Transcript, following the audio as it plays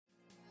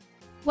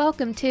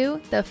Welcome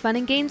to the Fun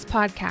and Gains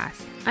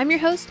Podcast. I'm your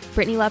host,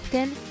 Brittany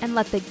Lupkin, and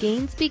let the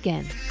gains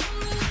begin.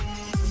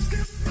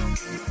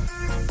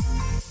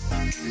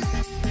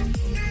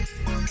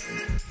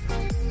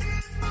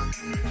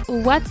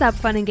 What's up,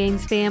 Fun and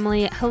Gains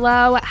family?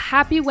 Hello,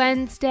 happy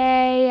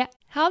Wednesday.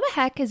 How the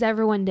heck is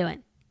everyone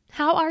doing?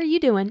 How are you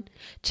doing?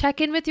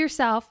 Check in with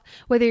yourself,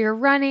 whether you're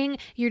running,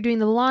 you're doing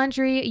the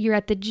laundry, you're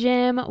at the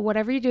gym,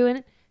 whatever you're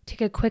doing,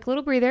 take a quick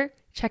little breather,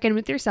 check in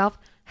with yourself.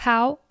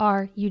 How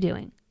are you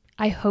doing?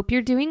 I hope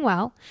you're doing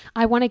well.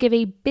 I want to give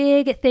a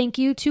big thank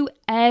you to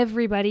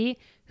everybody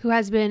who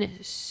has been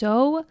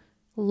so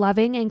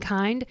loving and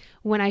kind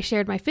when I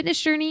shared my fitness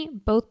journey,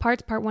 both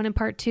parts, part 1 and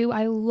part 2.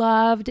 I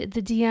loved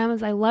the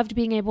DMs. I loved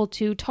being able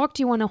to talk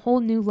to you on a whole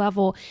new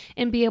level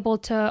and be able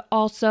to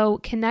also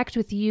connect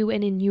with you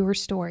and in your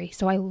story.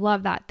 So I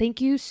love that.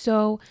 Thank you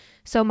so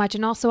much.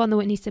 And also on the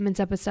Whitney Simmons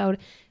episode,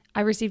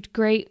 I received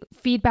great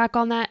feedback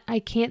on that. I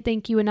can't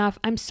thank you enough.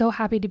 I'm so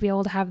happy to be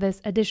able to have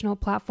this additional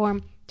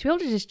platform to be able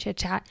to just chit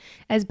chat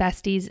as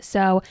besties.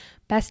 So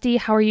bestie,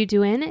 how are you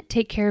doing?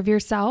 Take care of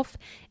yourself.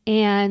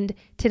 And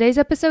today's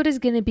episode is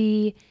going to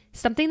be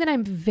something that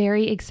I'm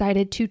very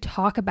excited to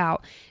talk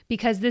about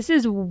because this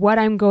is what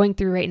I'm going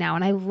through right now.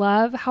 And I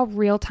love how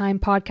real-time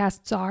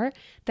podcasts are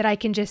that I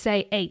can just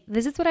say, hey,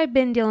 this is what I've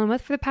been dealing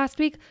with for the past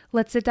week.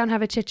 Let's sit down,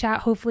 have a chit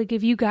chat, hopefully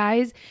give you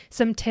guys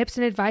some tips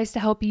and advice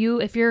to help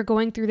you if you're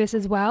going through this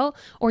as well.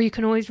 Or you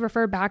can always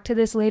refer back to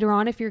this later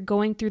on if you're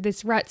going through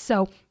this rut.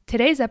 So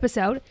today's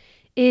episode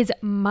is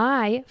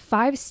my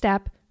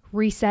 5-step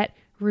reset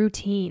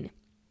routine.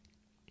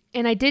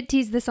 And I did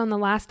tease this on the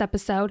last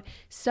episode.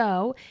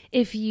 So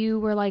if you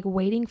were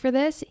waiting for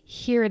this,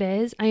 here it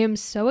is. I am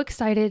so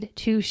excited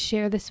to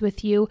share this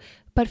with you.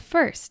 But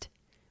first,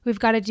 we've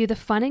got to do the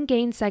fun and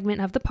gain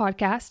segment of the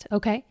podcast.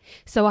 Okay.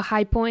 So a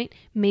high point,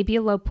 maybe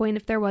a low point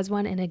if there was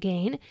one, and a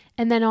gain.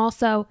 And then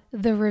also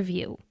the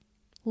review.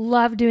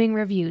 Love doing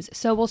reviews.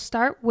 So we'll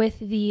start with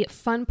the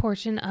fun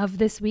portion of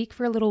this week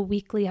for a little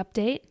weekly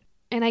update.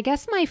 And I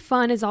guess my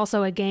fun is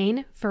also a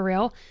gain, for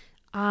real.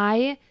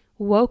 I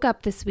woke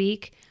up this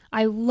week.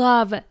 I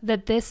love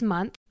that this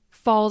month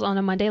falls on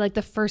a Monday,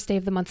 the first day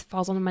of the month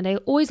falls on a Monday.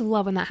 Always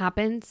love when that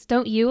happens,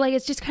 don't you?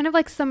 It's just kind of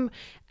some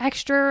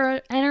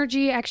extra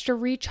energy, extra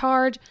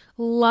recharge.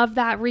 Love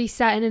that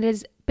reset. And it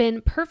has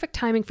been perfect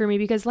timing for me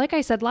because like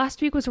I said,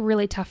 last week was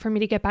really tough for me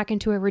to get back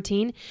into a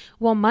routine.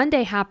 Well,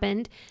 Monday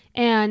happened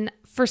and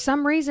for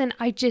some reason,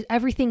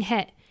 everything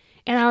hit.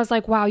 And I was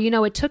like, wow,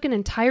 it took an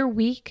entire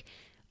week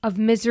of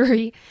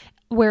misery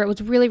where it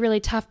was really, really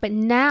tough. But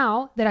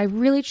now that I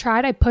really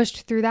tried, I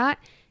pushed through that.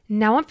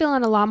 Now I'm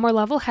feeling a lot more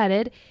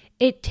level-headed.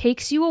 It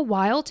takes you a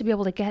while to be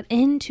able to get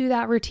into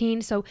that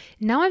routine. So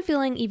now I'm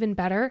feeling even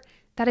better.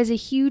 That is a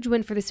huge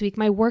win for this week.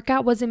 My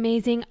workout was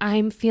amazing.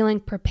 I'm feeling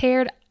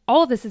prepared.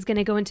 All of this is going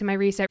to go into my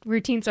reset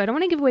routine. So I don't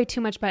want to give away too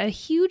much, but a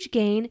huge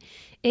gain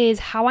is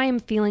how I am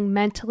feeling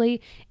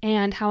mentally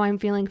and how I'm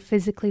feeling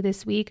physically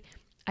this week.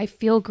 I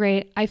feel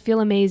great. I feel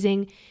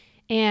amazing.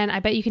 And I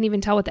bet you can even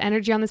tell with the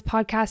energy on this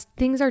podcast,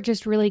 things are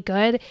just really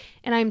good.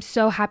 And I'm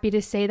so happy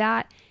to say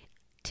that.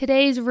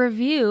 Today's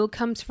review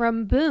comes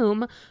from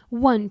Boom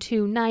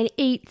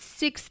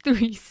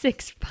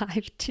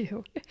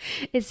 129863652.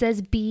 It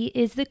says, B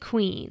is the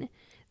queen.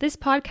 This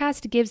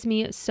podcast gives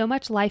me so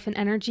much life and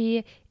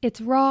energy.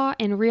 It's raw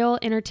and real,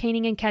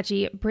 entertaining and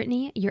catchy.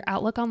 Brittany, your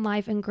outlook on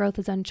life and growth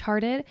is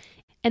uncharted.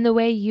 And the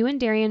way you and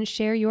Darian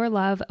share your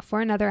love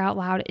for another out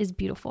loud is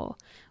beautiful.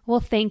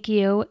 Well, thank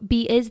you.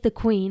 B is the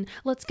queen.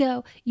 Let's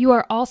go. You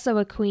are also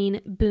a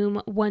queen.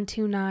 Boom,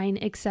 129,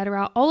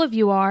 etc. All of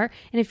you are.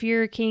 And if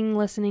you're a king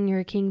listening, you're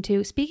a king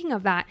too. Speaking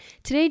of that,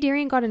 today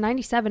Darian got a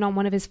 97 on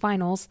one of his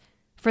finals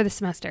for the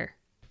semester.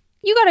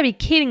 You got to be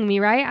kidding me,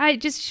 right? I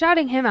just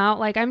shouting him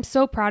out. I'm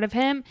so proud of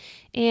him.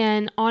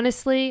 And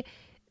honestly,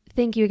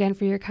 thank you again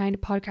for your kind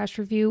podcast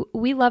review.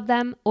 We love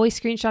them, always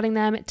screenshotting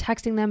them,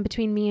 texting them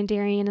between me and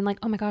Darian and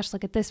oh my gosh,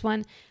 look at this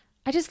one.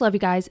 I just love you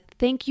guys.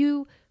 Thank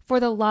you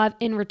for the love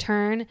in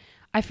return.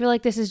 I feel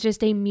like this is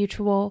just a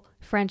mutual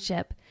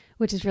friendship,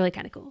 which is really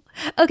kind of cool.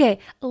 Okay,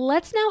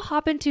 let's now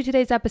hop into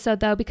today's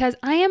episode though, because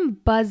I am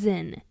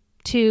buzzing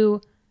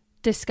to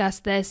discuss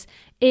this.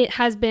 It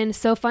has been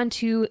so fun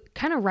to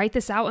kind of write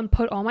this out and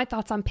put all my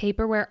thoughts on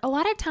paper where a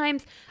lot of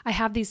times I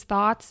have these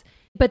thoughts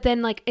but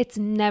then it's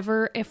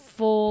never a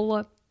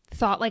full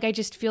thought. I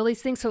just feel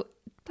these things. So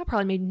that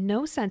probably made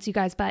no sense, you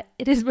guys, but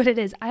it is what it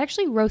is. I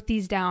actually wrote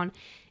these down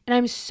and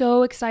I'm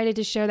so excited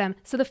to share them.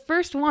 So the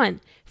first one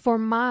for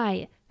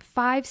my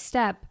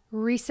 5-step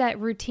reset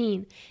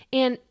routine.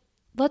 And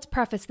let's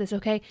preface this,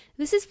 okay?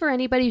 This is for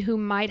anybody who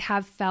might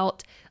have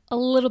felt a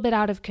little bit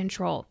out of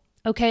control,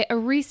 okay? A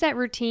reset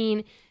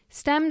routine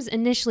stems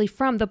initially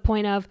from the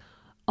point of,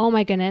 oh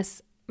my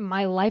goodness,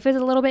 my life is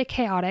a little bit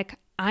chaotic.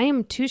 I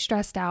am too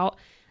stressed out.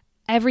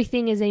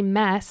 Everything is a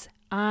mess.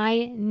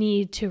 I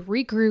need to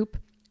regroup,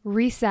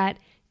 reset,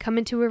 come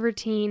into a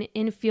routine,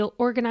 and feel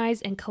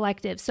organized and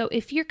collective. So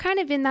if you're kind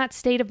of in that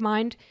state of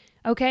mind,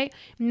 okay,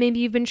 maybe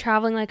you've been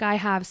traveling like I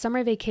have,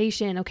 summer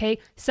vacation, okay?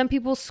 Some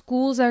people's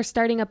schools are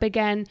starting up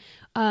again.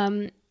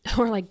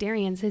 or like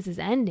Darian's, his is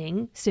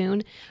ending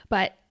soon,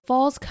 but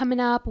fall's coming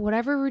up,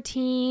 whatever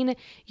routine,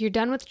 you're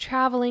done with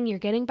traveling, you're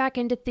getting back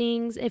into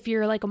things. If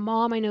you're like a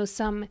mom, I know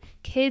some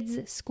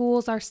kids'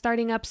 schools are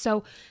starting up.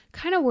 So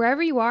kind of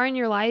wherever you are in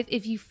your life,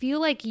 if you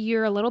feel like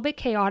you're a little bit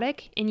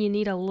chaotic and you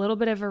need a little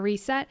bit of a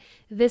reset,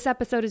 this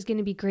episode is going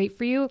to be great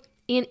for you.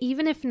 And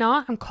even if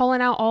not, I'm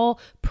calling out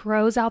all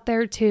pros out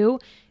there too.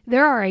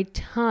 There are a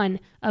ton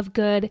of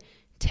good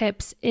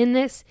tips in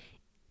this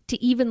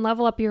to even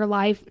level up your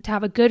life, to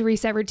have a good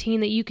reset routine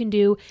that you can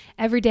do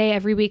every day,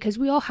 every week, because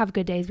we all have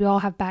good days. We all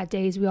have bad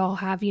days. We all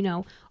have,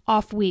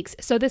 off weeks.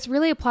 So this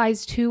really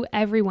applies to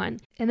everyone.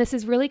 And this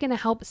is really going to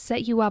help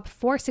set you up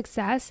for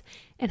success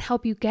and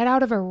help you get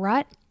out of a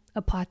rut,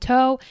 a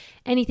plateau,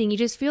 anything. You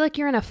just feel like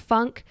you're in a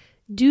funk.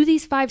 Do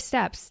these 5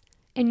 steps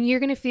and you're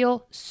going to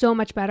feel so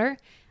much better.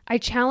 I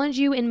challenge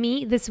you and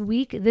me this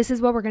week. This is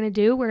what we're going to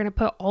do. We're going to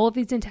put all of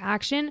these into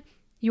action.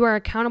 You are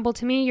accountable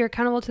to me. You're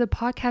accountable to the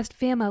podcast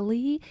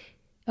family.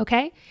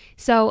 Okay?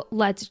 So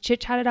let's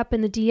chit-chat it up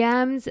in the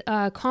DMs,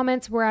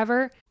 comments,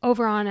 wherever,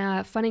 over on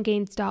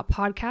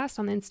funandgains.podcast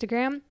on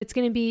Instagram. It's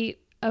going to be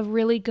a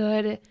really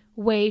good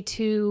way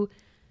to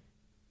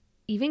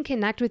even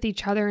connect with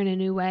each other in a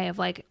new way of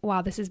like,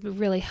 wow, this has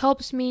really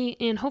helped me.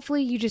 And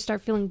hopefully you just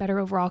start feeling better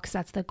overall, because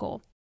that's the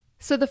goal.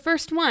 So the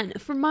first one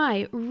for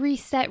my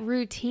reset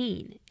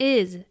routine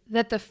is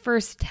that the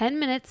first 10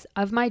 minutes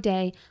of my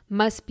day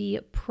must be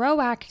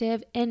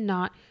proactive and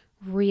not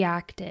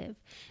reactive.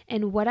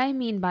 And what I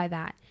mean by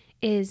that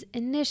is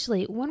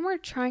initially when we're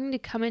trying to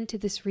come into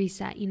this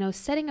reset,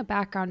 setting a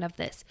background of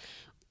this,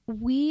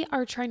 we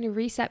are trying to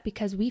reset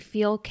because we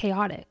feel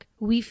chaotic.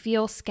 We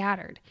feel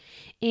scattered.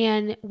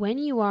 And when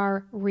you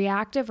are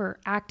reactive or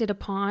acted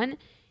upon,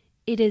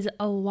 it is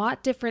a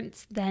lot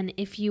different than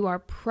if you are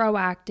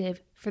proactive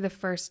for the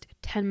first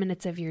 10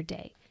 minutes of your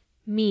day.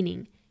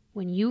 Meaning,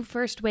 when you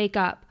first wake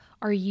up,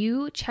 are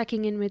you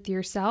checking in with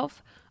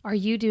yourself? Are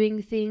you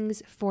doing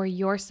things for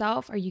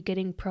yourself? Are you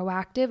getting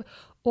proactive?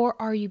 Or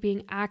are you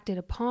being acted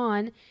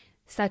upon,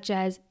 such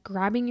as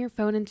grabbing your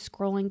phone and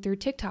scrolling through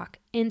TikTok,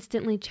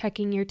 instantly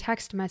checking your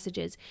text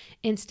messages,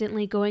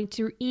 instantly going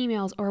through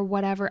emails or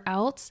whatever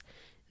else?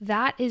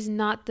 That is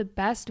not the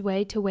best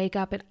way to wake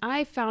up. And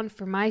I found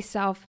for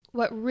myself,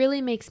 what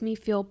really makes me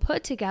feel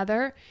put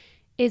together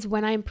is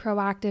when I'm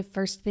proactive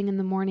first thing in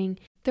the morning.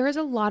 There is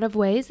a lot of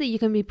ways that you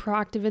can be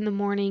proactive in the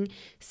morning,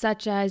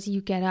 such as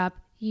you get up,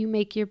 you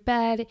make your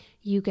bed,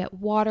 you get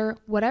water,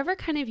 whatever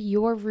kind of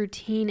your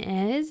routine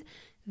is,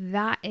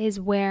 that is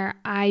where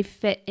I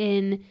fit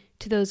in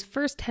to those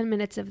first 10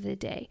 minutes of the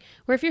day.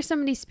 Where if you're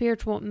somebody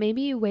spiritual,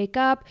 maybe you wake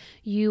up,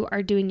 you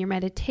are doing your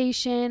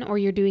meditation or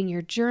you're doing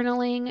your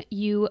journaling,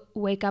 you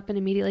wake up and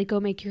immediately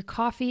go make your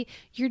coffee.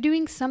 You're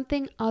doing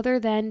something other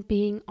than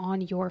being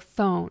on your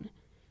phone.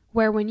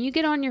 Where when you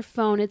get on your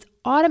phone, it's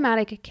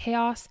automatic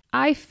chaos.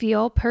 I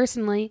feel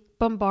personally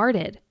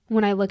bombarded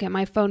when I look at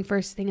my phone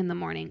first thing in the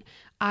morning.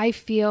 I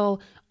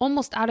feel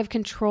almost out of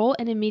control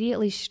and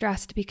immediately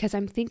stressed because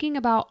I'm thinking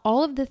about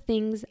all of the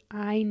things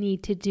I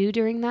need to do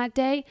during that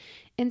day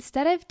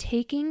instead of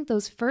taking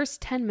those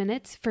first 10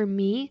 minutes for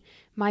me,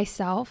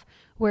 myself,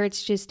 where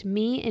it's just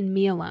me and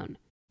me alone.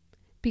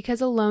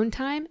 Because alone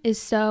time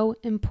is so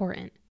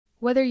important.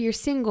 Whether you're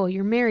single,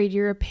 you're married,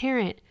 you're a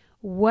parent,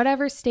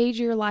 whatever stage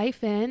your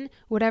life in,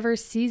 whatever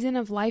season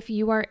of life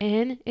you are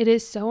in, it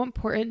is so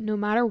important no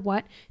matter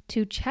what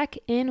to check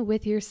in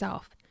with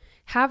yourself.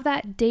 Have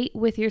that date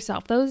with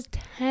yourself. Those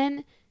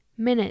 10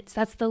 minutes,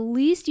 that's the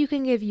least you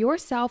can give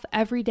yourself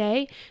every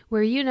day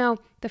where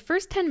the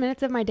first 10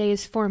 minutes of my day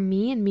is for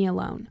me and me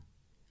alone.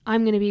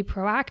 I'm going to be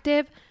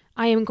proactive.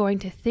 I am going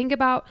to think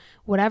about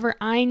whatever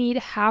I need,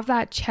 have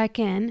that check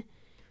in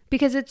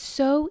because it's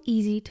so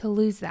easy to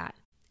lose that.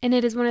 And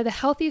it is one of the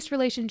healthiest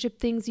relationship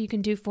things you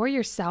can do for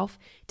yourself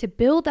to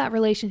build that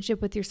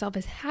relationship with yourself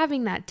is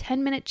having that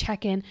 10-minute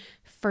check-in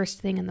first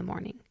thing in the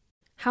morning.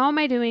 How am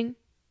I doing?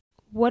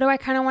 What do I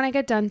kind of want to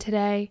get done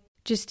today?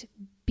 Just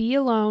be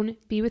alone,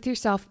 be with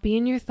yourself, be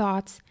in your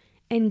thoughts,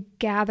 and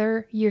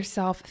gather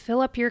yourself. Fill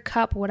up your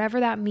cup, whatever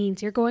that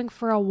means. You're going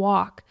for a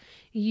walk.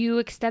 You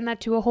extend that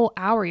to a whole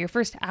hour. Your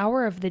first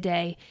hour of the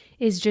day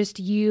is just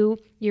you.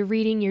 You're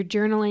reading, you're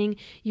journaling,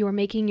 you're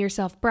making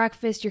yourself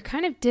breakfast. You're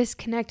kind of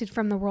disconnected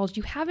from the world.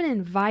 You haven't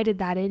invited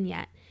that in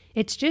yet.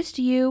 It's just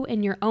you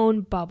in your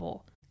own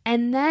bubble.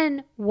 And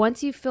then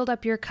once you've filled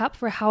up your cup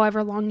for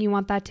however long you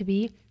want that to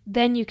be,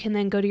 then you can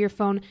then go to your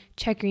phone,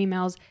 check your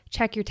emails,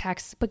 check your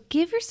texts, but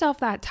give yourself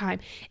that time.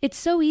 It's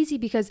so easy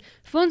because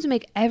phones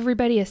make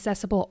everybody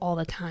accessible all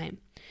the time.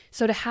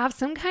 So to have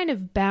some kind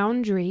of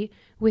boundary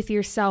with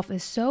yourself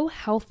is so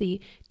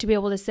healthy to be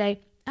able to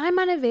say, I'm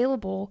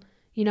unavailable,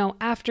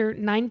 after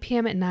 9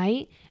 p.m. at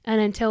night and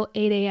until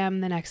 8 a.m.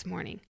 the next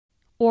morning.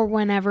 Or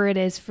whenever it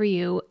is for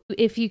you,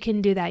 if you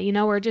can do that,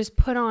 or just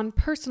put on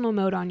personal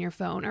mode on your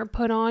phone or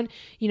put on,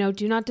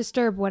 do not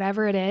disturb,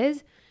 whatever it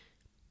is.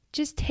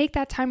 Just take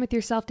that time with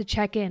yourself to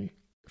check in.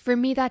 For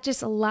me, that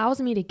just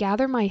allows me to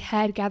gather my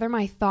head, gather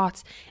my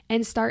thoughts,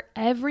 and start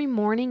every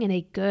morning in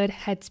a good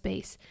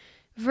headspace.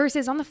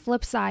 Versus on the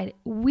flip side,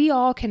 we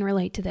all can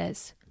relate to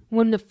this.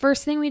 When the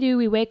first thing we do,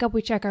 we wake up,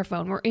 we check our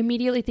phone. We're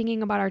immediately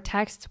thinking about our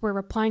texts. We're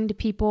replying to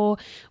people.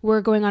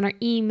 We're going on our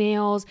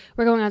emails.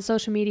 We're going on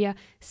social media.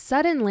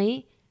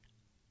 Suddenly,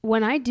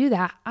 when I do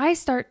that, I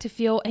start to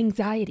feel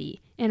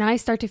anxiety and I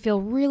start to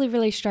feel really,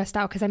 really stressed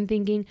out because I'm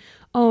thinking,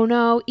 oh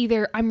no,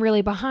 either I'm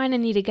really behind, I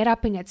need to get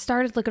up and get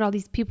started. Look at all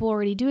these people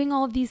already doing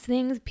all of these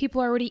things.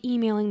 People are already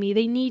emailing me.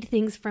 They need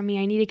things from me.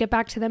 I need to get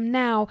back to them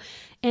now.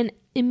 And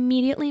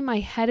immediately my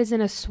head is in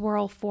a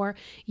swirl for,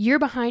 you're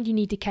behind, you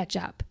need to catch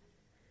up.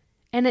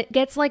 And it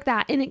gets like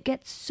that. And it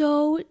gets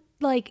so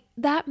like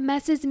that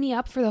messes me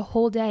up for the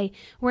whole day,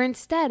 where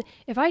instead,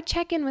 if I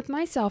check in with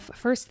myself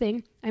first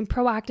thing, I'm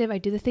proactive, I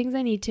do the things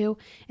I need to,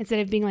 instead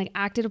of being like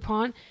acted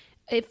upon,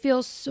 it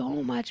feels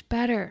so much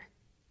better.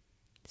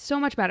 So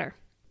much better.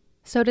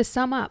 So to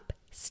sum up,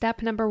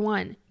 step number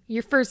 1,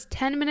 your first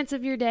 10 minutes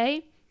of your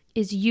day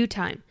is you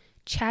time.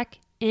 Check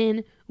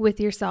in with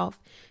yourself.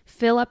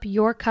 Fill up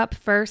your cup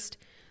first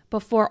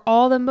before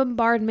all the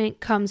bombardment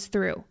comes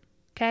through.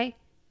 Okay?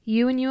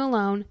 You and you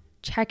alone.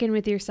 Check in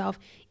with yourself.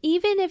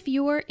 Even if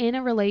you are in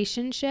a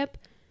relationship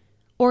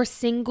or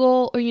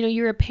single or,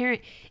 you're a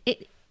parent,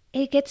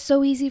 it gets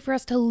so easy for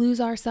us to lose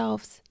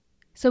ourselves.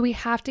 So we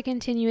have to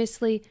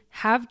continuously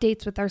have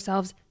dates with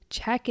ourselves,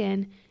 check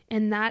in,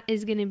 and that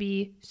is going to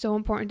be so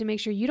important to make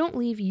sure you don't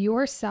leave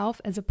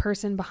yourself as a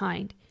person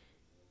behind.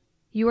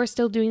 You are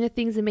still doing the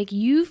things that make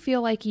you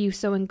feel like you,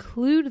 so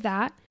include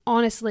that.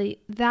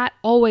 Honestly, that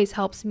always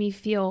helps me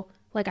feel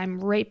like I'm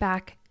right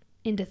back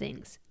into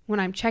things. When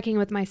I'm checking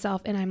with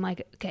myself and I'm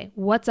like, okay,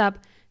 what's up?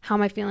 How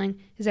am I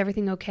feeling? Is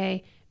everything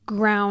okay?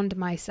 Ground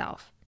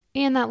myself.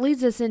 And that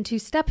leads us into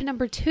step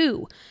number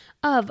 2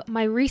 of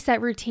my reset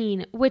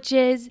routine, which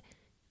is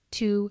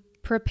to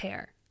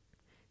prepare.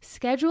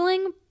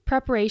 Scheduling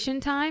preparation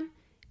time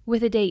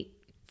with a date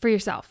for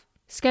yourself.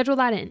 Schedule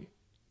that in.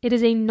 It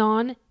is a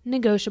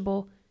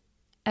non-negotiable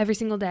every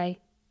single day.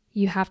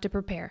 You have to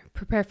prepare.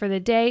 Prepare for the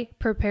day,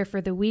 prepare for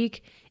the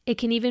week. It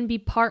can even be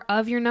part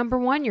of your number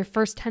 1, your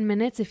first 10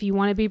 minutes if you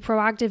want to be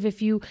proactive,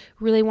 if you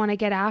really want to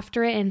get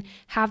after it and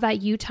have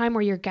that you time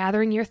where you're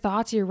gathering your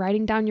thoughts, you're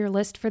writing down your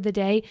list for the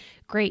day.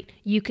 Great.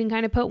 You can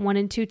kind of put 1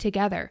 and 2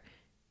 together.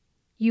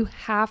 You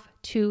have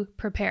to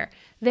prepare.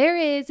 There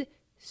is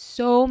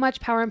so much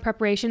power in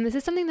preparation. This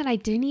is something that I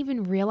didn't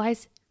even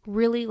realize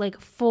really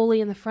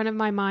fully in the front of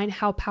my mind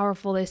how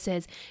powerful this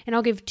is. And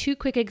I'll give 2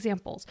 quick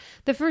examples.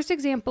 The first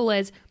example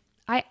is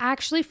I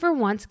actually for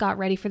once got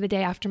ready for the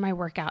day after my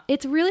workout.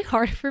 It's really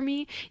hard for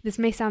me. This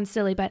may sound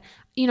silly, but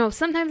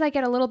sometimes I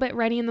get a little bit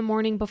ready in the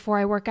morning before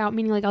I work out,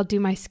 meaning I'll do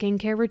my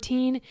skincare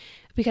routine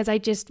because I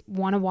just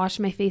want to wash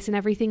my face and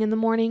everything in the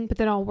morning, but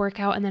then I'll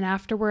work out and then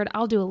afterward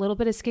I'll do a little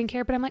bit of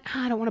skincare, but I'm like,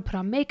 I don't want to put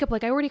on makeup.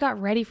 I already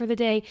got ready for the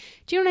day.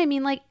 Do you know what I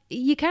mean?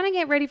 You kind of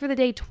get ready for the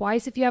day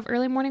twice if you have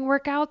early morning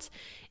workouts,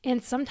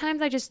 and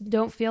sometimes I just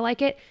don't feel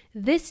like it.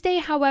 This day,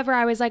 however,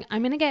 I was like,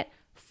 I'm going to get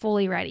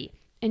fully ready.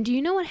 And do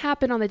you know what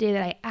happened on the day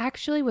that I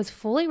actually was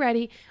fully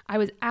ready? I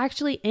was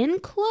actually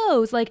in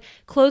clothes,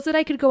 clothes that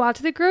I could go out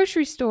to the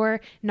grocery store,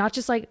 not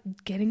just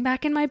getting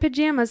back in my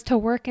pajamas to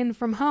work in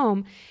from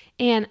home.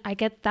 And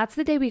that's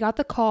the day we got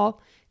the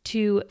call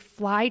to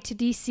fly to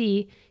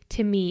DC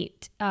to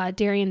meet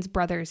Darian's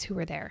brothers who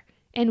were there.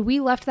 And we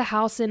left the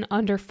house in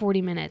under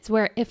 40 minutes,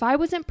 where if I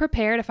wasn't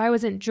prepared, if I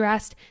wasn't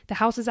dressed, the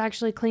house is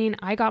actually clean,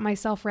 I got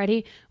myself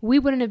ready, we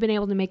wouldn't have been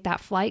able to make that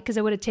flight because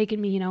it would have taken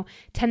me,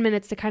 10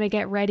 minutes to kind of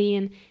get ready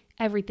and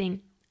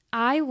everything.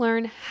 I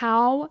learned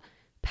how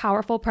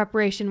powerful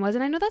preparation was.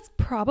 And I know that's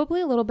probably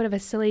a little bit of a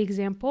silly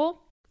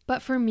example,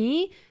 but for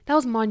me, that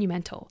was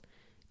monumental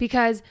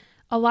because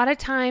a lot of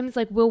times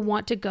we'll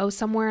want to go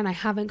somewhere and I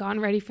haven't gotten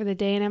ready for the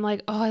day and I'm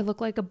like, oh, I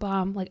look like a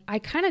bum. I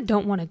kind of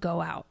don't want to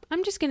go out.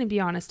 I'm just going to be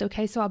honest.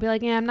 Okay. So I'll be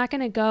like, yeah, I'm not going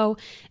to go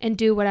and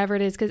do whatever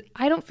it is because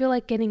I don't feel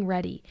like getting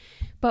ready.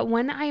 But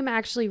when I'm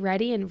actually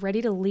ready and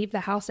ready to leave the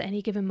house at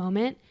any given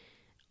moment,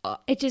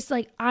 it's just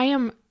I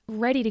am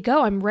ready to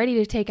go. I'm ready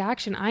to take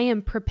action. I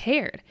am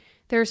prepared.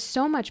 There's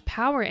so much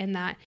power in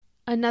that.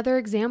 Another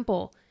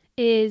example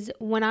is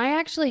when I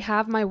actually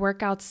have my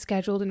workouts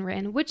scheduled and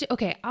written, which,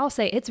 okay, I'll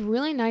say it's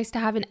really nice to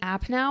have an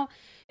app now.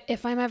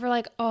 If I'm ever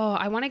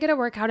I want to get a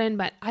workout in,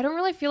 but I don't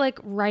really feel like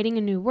writing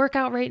a new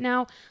workout right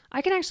now,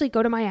 I can actually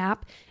go to my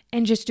app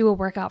and just do a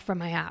workout from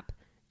my app.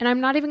 And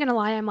I'm not even going to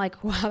lie. I'm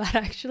like, wow, that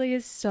actually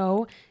is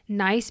so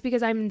nice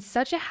because I'm in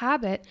such a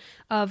habit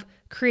of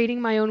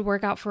creating my own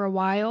workout for a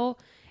while.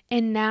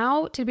 And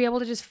now to be able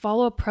to just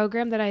follow a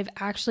program that I've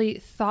actually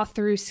thought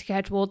through,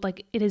 scheduled,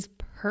 it is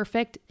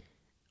perfect.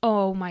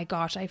 Oh my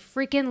gosh, I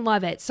freaking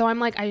love it. So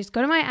I'm I just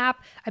go to my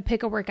app, I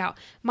pick a workout.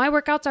 My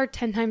workouts are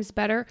 10 times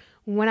better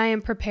when I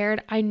am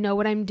prepared. I know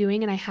what I'm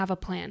doing and I have a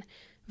plan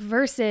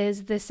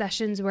versus the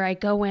sessions where I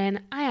go in,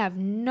 I have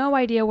no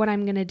idea what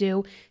I'm going to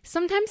do.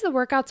 Sometimes the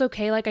workout's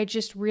okay. I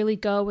just really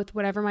go with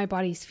whatever my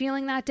body's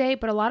feeling that day.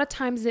 But a lot of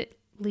times it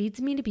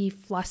leads me to be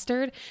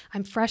flustered.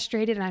 I'm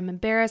frustrated and I'm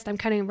embarrassed. I'm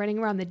kind of running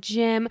around the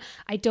gym.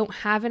 I don't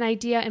have an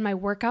idea and my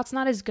workout's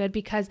not as good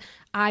because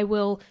I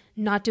will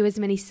not do as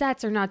many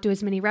sets or not do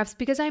as many reps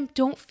because I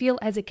don't feel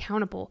as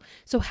accountable.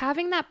 So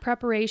having that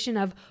preparation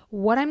of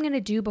what I'm going to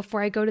do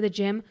before I go to the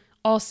gym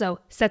also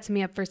sets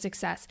me up for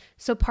success.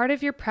 So part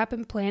of your prep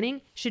and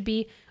planning should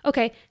be,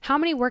 okay, how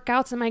many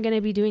workouts am I going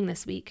to be doing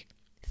this week?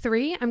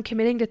 3, I'm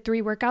committing to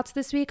 3 workouts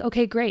this week.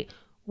 Okay, great.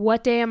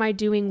 What day am I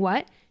doing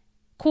what?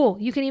 Cool.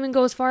 You can even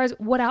go as far as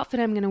what outfit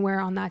I'm going to wear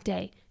on that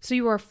day. So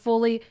you are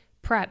fully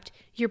prepped.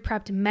 You're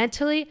prepped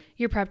mentally,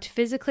 you're prepped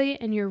physically,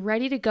 and you're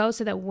ready to go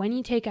so that when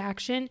you take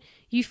action,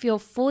 you feel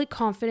fully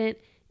confident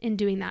in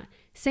doing that.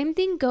 Same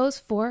thing goes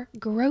for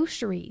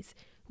groceries,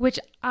 which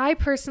I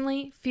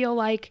personally feel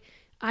like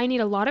I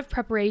need a lot of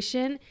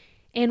preparation.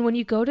 And when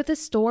you go to the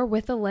store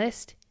with a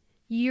list,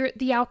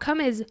 the outcome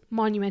is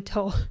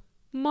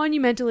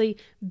monumentally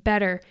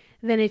better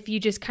than if you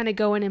just kind of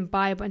go in and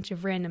buy a bunch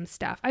of random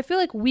stuff. I feel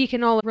like we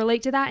can all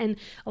relate to that. And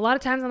a lot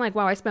of times I'm like,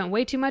 wow, I spent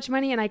way too much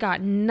money and I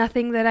got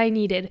nothing that I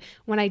needed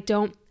when I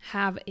don't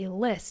have a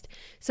list.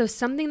 So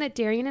something that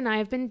Darian and I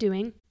have been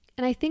doing,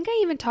 and I think I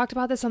even talked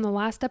about this on the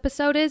last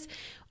episode, is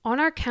on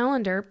our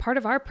calendar, part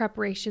of our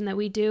preparation that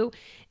we do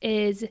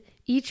is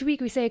each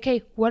week we say,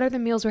 okay, what are the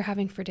meals we're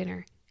having for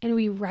dinner? And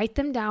we write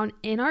them down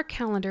in our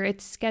calendar.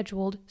 It's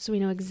scheduled so we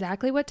know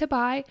exactly what to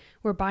buy.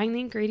 We're buying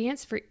the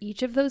ingredients for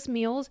each of those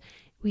meals.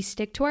 We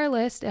stick to our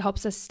list. It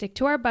helps us stick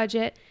to our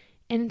budget,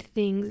 and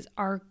things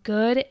are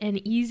good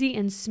and easy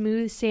and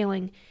smooth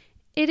sailing.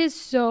 It is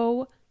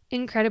so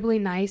incredibly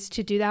nice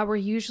to do that, where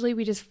usually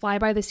we just fly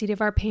by the seat of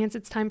our pants.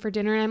 It's time for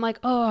dinner and I'm like,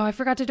 oh, I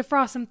forgot to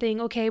defrost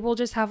something. Okay, we'll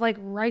just have like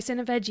rice and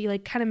a veggie,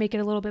 like kind of make it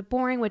a little bit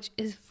boring, which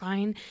is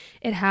fine.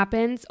 It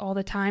happens all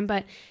the time,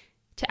 but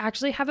to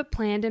actually have it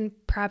planned and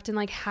prepped and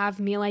like have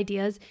meal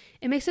ideas,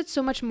 it makes it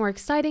so much more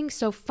exciting,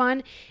 so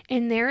fun.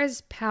 And there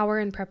is power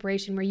in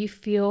preparation where you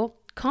feel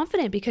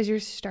confident because you're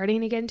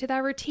starting to get into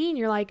that routine.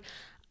 You're like,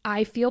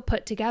 I feel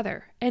put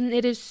together. And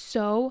it is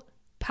so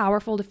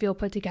powerful to feel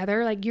put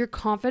together. Like your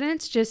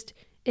confidence just,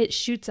 it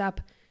shoots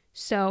up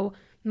so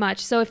much.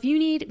 So if you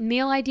need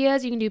meal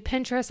ideas, you can do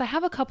Pinterest. I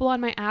have a couple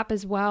on my app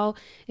as well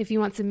if you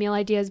want some meal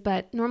ideas,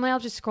 but normally I'll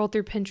just scroll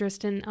through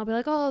Pinterest and I'll be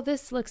like, oh,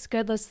 this looks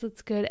good. This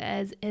looks good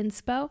as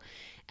inspo.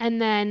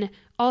 And then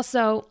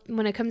also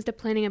when it comes to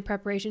planning and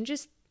preparation,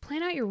 just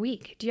plan out your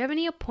week. Do you have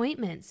any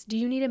appointments? Do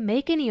you need to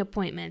make any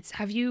appointments?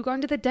 Have you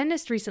gone to the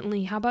dentist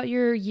recently? How about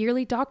your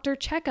yearly doctor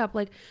checkup?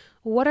 Like,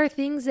 what are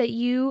things that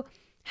you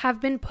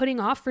have been putting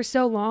off for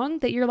so long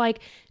that you're like,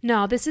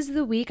 no, this is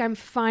the week. I'm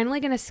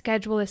finally going to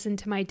schedule this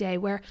into my day,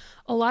 where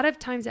a lot of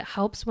times it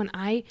helps when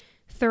I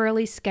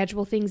thoroughly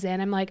schedule things in.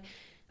 I'm like,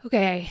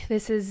 okay,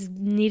 this is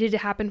needed to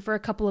happen for a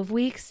couple of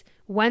weeks.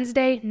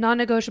 Wednesday,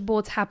 non-negotiable.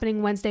 It's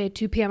happening Wednesday at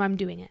 2 p.m. I'm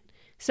doing it.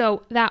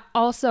 So that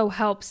also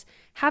helps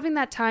having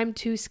that time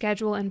to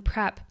schedule and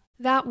prep.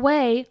 That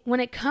way, when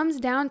it comes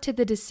down to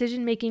the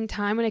decision-making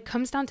time, when it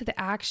comes down to the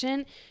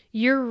action,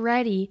 you're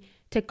ready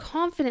to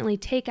confidently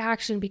take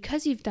action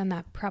because you've done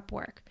that prep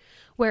work,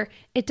 where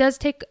it does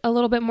take a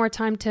little bit more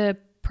time to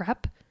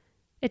prep.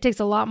 It takes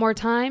a lot more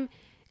time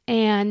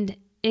and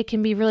it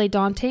can be really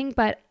daunting,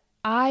 but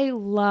I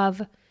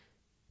love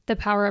the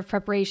power of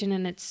preparation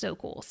and it's so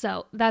cool.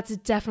 So that's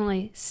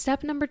definitely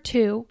step number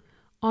 2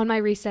 on my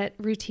reset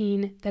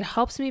routine that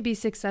helps me be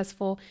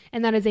successful,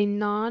 and that is a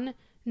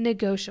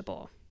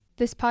non-negotiable.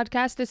 This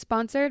podcast is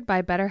sponsored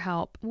by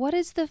BetterHelp. What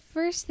is the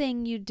first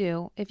thing you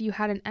do if you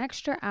had an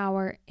extra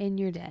hour in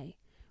your day?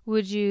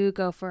 Would you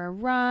go for a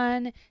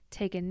run,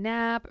 take a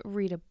nap,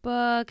 read a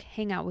book,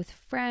 hang out with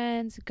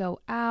friends, go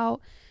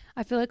out?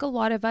 I feel like a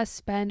lot of us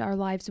spend our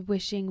lives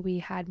wishing we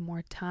had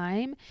more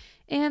time.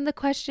 And the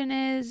question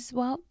is,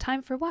 well,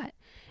 time for what?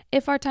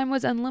 If our time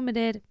was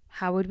unlimited,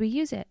 how would we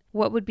use it?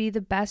 What would be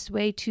the best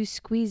way to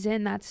squeeze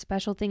in that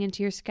special thing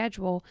into your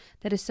schedule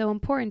that is so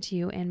important to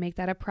you and make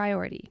that a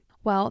priority?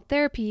 Well,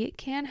 therapy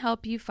can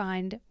help you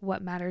find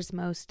what matters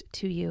most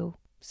to you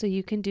so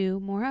you can do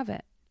more of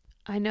it.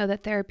 I know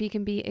that therapy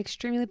can be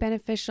extremely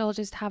beneficial.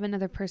 Just have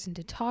another person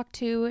to talk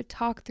to,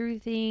 talk through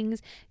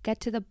things,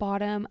 get to the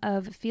bottom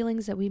of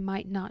feelings that we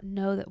might not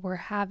know that we're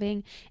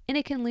having, and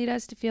it can lead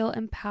us to feel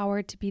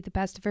empowered to be the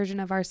best version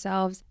of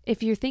ourselves.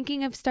 If you're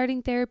thinking of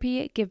starting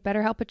therapy, give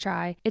BetterHelp a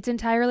try. It's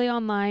entirely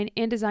online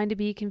and designed to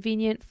be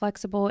convenient,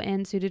 flexible,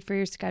 and suited for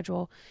your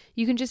schedule.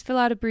 You can just fill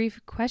out a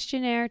brief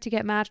questionnaire to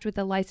get matched with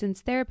a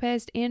licensed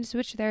therapist and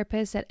switch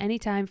therapists at any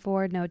time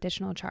for no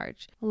additional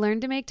charge.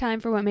 Learn to make time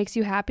for what makes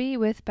you happy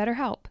with BetterHelp.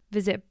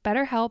 Visit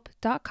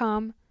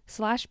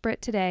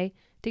BetterHelp.com/Brit today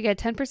to get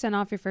 10%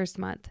 off your first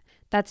month.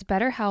 That's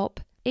BetterHelp,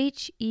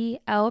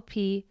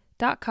 HELP.com/Brit.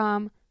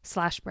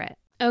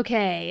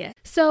 Okay,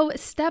 so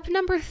step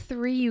number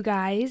 3, you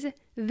guys,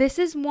 this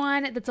is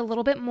one that's a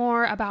little bit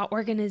more about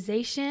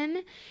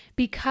organization,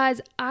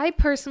 because I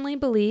personally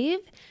believe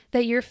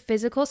that your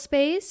physical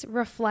space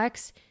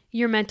reflects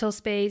your mental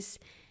space.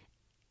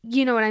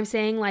 You know what I'm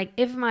saying? Like,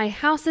 if my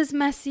house is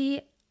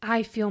messy,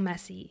 I feel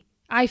messy.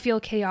 I feel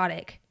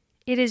chaotic.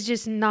 It is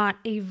just not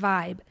a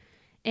vibe.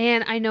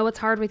 And I know it's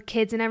hard with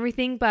kids and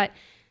everything, but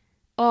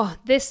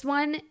this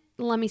one,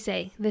 let me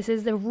say, this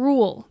is the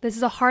rule. This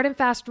is a hard and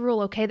fast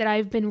rule, okay, that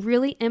I've been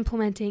really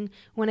implementing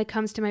when it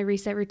comes to my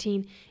reset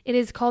routine. It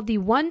is called the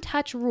one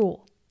touch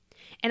rule.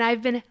 And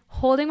I've been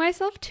holding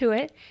myself to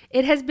it.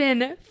 It has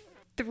been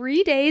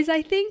 3 days,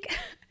 I think.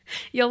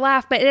 You'll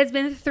laugh, but it has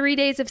been 3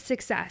 days of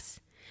success.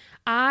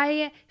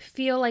 I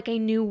feel like a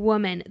new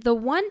woman. The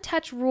one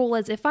touch rule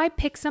is if I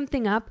pick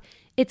something up,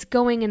 it's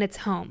going in its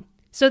home.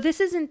 So this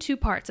is in 2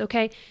 parts,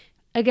 okay?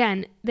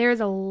 Again, there's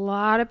a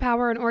lot of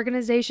power in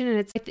organization,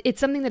 and it's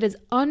something that is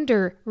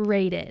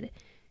underrated.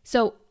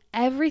 So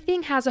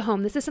everything has a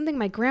home. This is something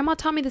my grandma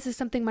taught me. This is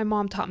something my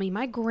mom taught me.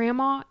 My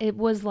grandma, it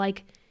was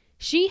like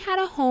she had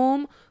a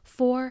home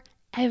for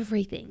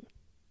everything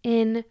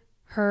in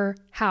her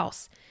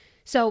house.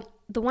 So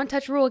the one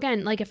touch rule,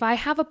 again, like if I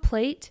have a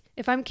plate,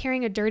 if I'm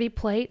carrying a dirty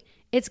plate,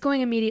 it's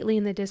going immediately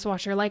in the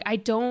dishwasher. Like I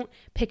don't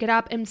pick it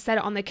up and set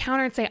it on the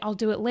counter and say, I'll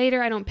do it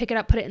later. I don't pick it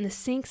up, put it in the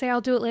sink, say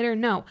I'll do it later.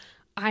 No,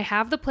 I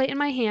have the plate in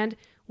my hand,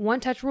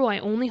 one touch rule. I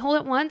only hold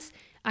it once.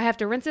 I have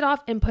to rinse it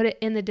off and put it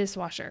in the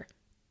dishwasher,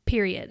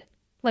 period.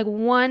 Like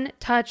one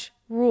touch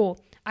rule.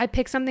 I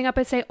pick something up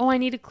and say, I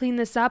need to clean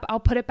this up. I'll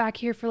put it back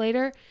here for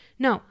later.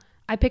 No,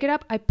 I pick it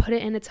up. I put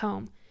it in its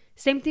home.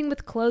 Same thing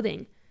with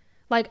clothing.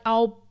 Like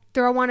I'll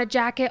throw on a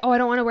jacket. I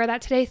don't want to wear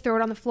that today. Throw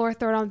it on the floor,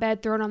 throw it on the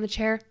bed, throw it on the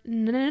chair.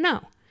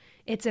 No.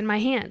 It's in my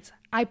hands.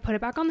 I put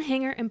it back on the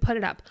hanger and put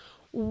it up.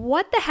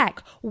 What the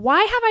heck?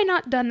 Why have I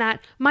not done that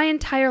my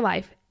entire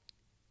life?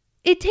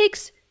 It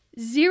takes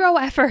 0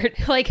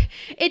 effort. Like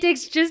it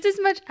takes just as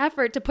much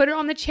effort to put it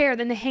on the chair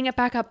than to hang it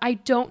back up. I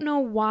don't know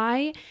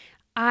why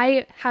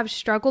I have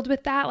struggled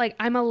with that. Like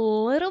I'm a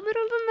little bit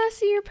of a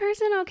messier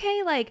person,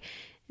 okay? Like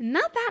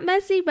not that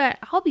messy, but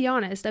I'll be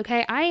honest,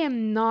 okay? I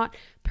am not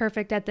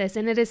perfect at this.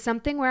 And it is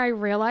something where I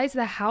realize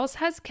the house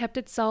has kept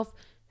itself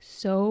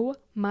so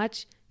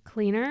much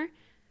cleaner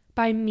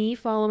by me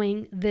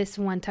following this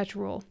one touch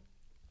rule.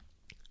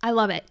 I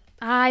love it.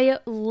 I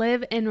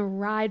live and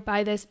ride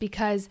by this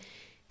because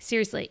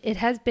seriously, it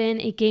has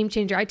been a game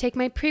changer. I take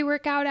my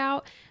pre-workout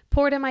out,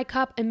 pour it in my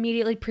cup,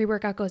 immediately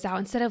pre-workout goes out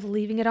instead of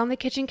leaving it on the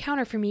kitchen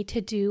counter for me to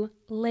do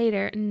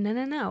later.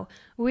 No.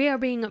 We are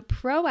being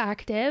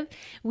proactive,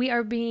 we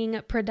are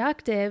being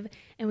productive,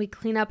 and we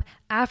clean up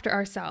after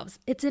ourselves.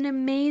 It's an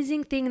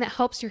amazing thing that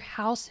helps your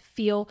house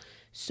feel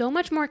so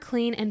much more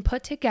clean and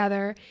put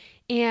together.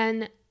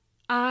 And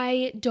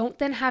I don't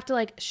then have to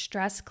like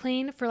stress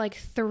clean for like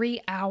 3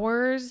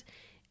 hours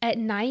at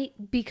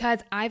night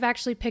because I've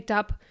actually picked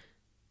up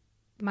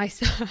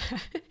myself.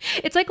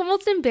 It's like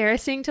almost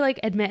embarrassing to like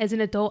admit as an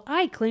adult,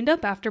 I cleaned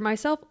up after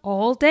myself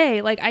all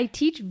day. Like I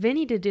teach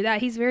Vinny to do that.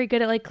 He's very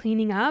good at like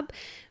cleaning up,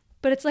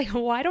 but it's like,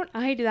 why don't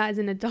I do that as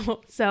an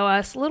adult? So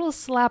a little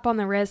slap on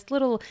the wrist,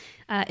 little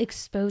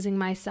exposing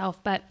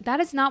myself, but that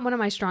is not one of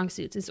my strong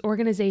suits. Is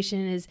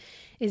organization,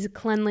 is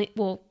cleanly.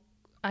 Well,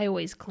 I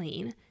always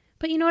clean.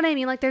 But you know what I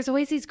mean? Like there's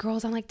always these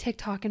girls on like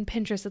TikTok and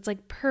Pinterest that's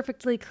like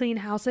perfectly clean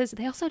houses.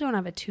 They also don't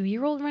have a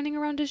 2-year-old running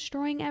around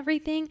destroying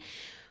everything.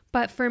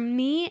 But for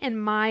me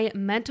and my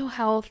mental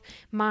health,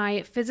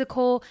 my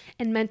physical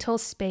and mental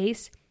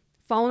space,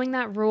 following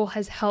that rule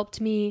has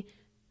helped me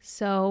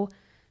so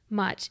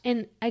much.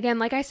 And again,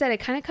 like I said, it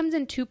kind of comes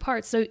in 2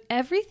 parts. So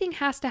everything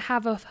has to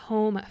have a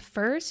home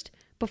first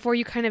before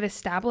you kind of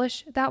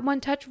establish that one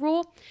touch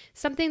rule.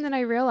 Something that I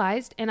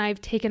realized, and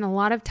I've taken a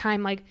lot of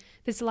time, like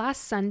this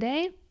last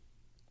Sunday,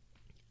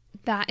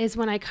 that is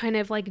when I kind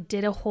of like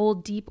did a whole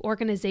deep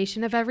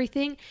organization of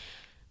everything.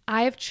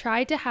 I have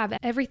tried to have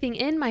everything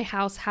in my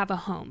house have a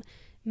home,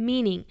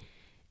 meaning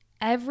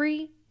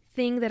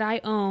everything that I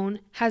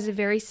own has a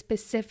very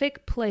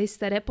specific place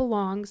that it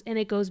belongs, and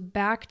it goes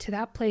back to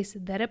that place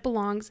that it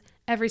belongs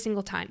every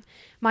single time.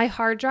 My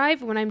hard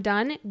drive, when I'm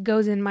done,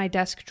 goes in my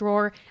desk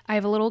drawer. I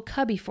have a little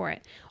cubby for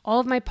it. All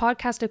of my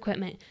podcast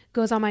equipment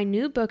goes on my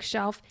new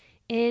bookshelf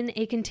in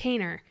a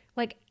container.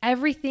 Like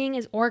everything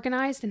is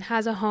organized and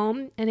has a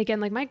home. And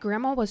again, like my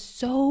grandma was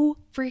so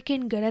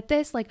freaking good at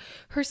this. Like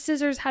her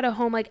scissors had a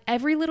home, like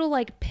every little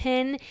like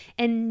pin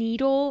and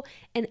needle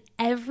and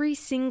every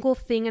single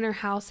thing in her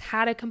house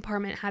had a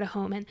compartment, had a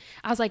home. And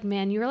I was like,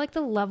 man, you're like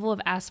the level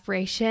of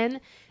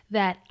aspiration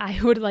that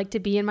I would like to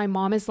be. And my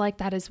mom is like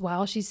that as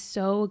well. She's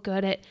so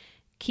good at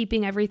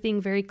keeping everything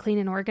very clean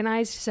and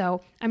organized.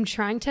 So I'm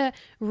trying to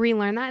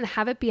relearn that and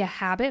have it be a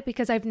habit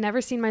because I've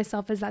never seen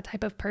myself as that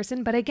type of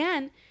person. But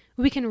again,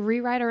 we can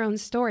rewrite our own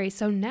story.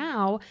 So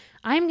now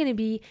I'm going to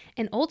be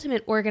an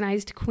ultimate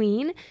organized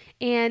queen.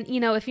 And, you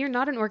know, if you're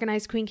not an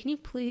organized queen, can you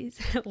please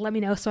let me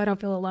know so I don't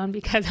feel alone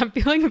because I'm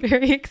feeling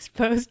very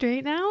exposed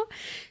right now.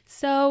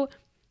 So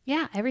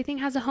yeah, everything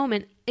has a home.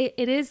 And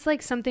it is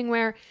like something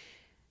where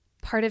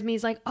part of me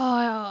is like,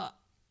 oh,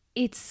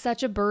 it's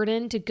such a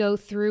burden to go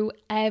through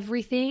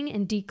everything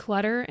and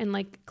declutter and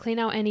like clean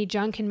out any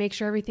junk and make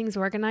sure everything's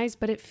organized.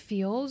 But it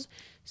feels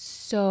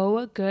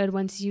so good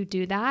once you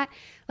do that.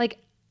 Like,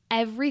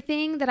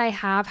 everything that I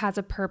have has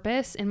a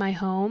purpose in my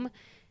home,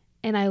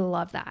 and I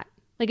love that.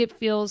 Like it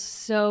feels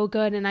so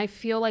good. And I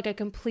feel like a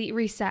complete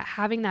reset,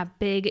 having that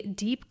big,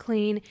 deep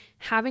clean,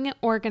 having it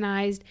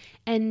organized.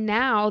 And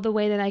now the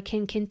way that I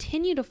can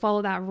continue to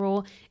follow that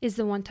rule is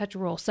the one touch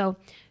rule. So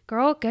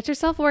girl, get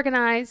yourself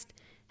organized.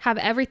 Have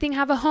everything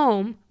have a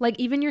home, like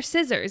even your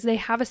scissors, they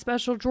have a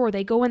special drawer.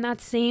 They go in that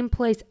same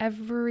place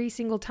every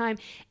single time.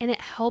 And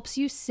it helps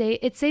you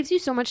it saves you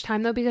so much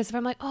time though, because if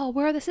I'm like, oh,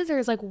 where are the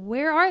scissors? Like,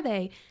 where are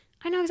they?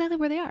 I know exactly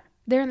where they are.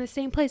 They're in the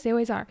same place. They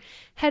always are.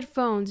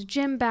 Headphones,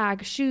 gym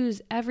bag, shoes,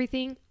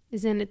 everything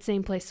is in its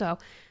same place. So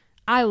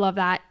I love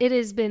that. It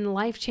has been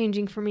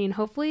life-changing for me. And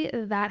hopefully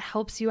that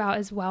helps you out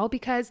as well,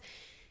 because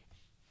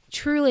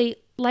truly,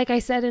 like I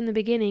said in the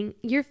beginning,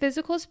 your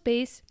physical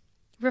space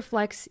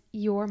reflects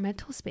your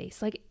mental space.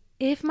 Like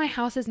if my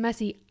house is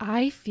messy,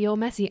 I feel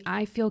messy.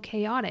 I feel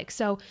chaotic.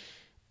 So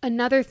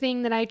another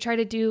thing that I try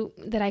to do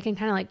that I can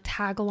kind of like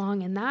tag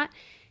along in that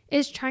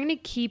is trying to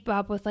keep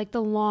up with like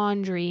the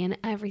laundry and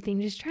everything.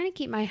 Just trying to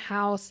keep my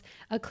house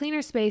a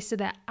cleaner space so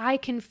that I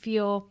can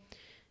feel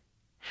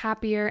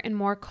happier and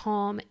more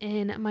calm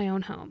in my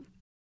own home.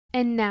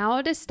 And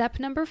now to step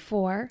number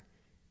 4.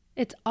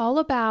 It's all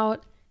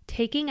about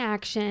taking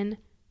action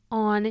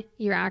on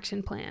your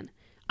action plan.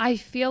 I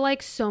feel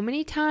like so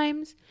many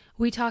times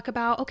we talk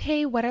about,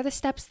 okay, what are the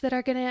steps that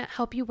are going to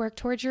help you work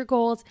towards your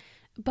goals?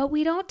 But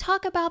we don't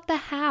talk about the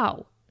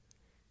how.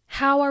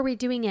 How are we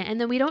doing it? And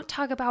then we don't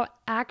talk about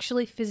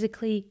actually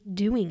physically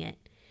doing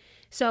it.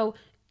 So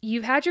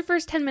you've had your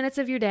first 10 minutes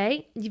of your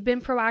day. You've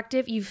been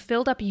proactive. You've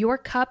filled up your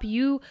cup.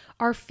 You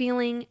are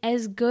feeling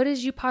as good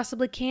as you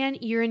possibly can.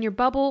 You're in your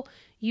bubble.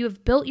 You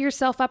have built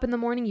yourself up in the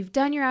morning. You've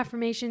done your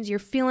affirmations. You're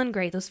feeling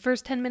great. Those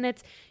first 10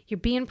 minutes, you're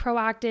being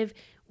proactive.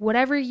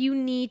 Whatever you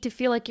need to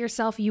feel like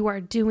yourself, you are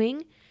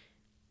doing.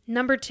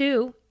 Number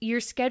 2,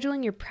 you're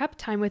scheduling your prep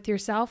time with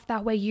yourself.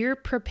 That way you're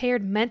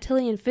prepared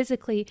mentally and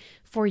physically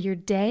for your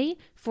day,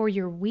 for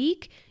your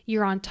week.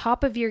 You're on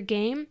top of your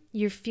game.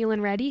 You're feeling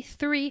ready.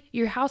 3,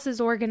 your house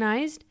is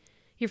organized.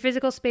 Your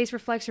physical space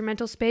reflects your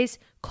mental space.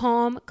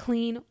 Calm,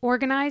 clean,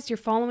 organized. You're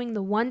following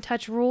the one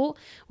touch rule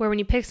where when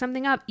you pick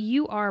something up,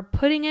 you are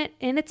putting it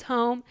in its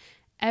home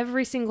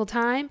every single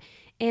time.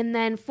 And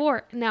then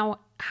 4,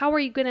 now how are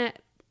you going to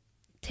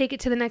take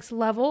it to the next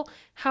level?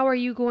 How are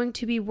you going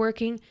to be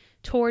working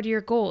toward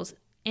your goals?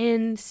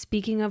 And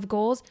speaking of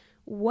goals,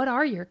 what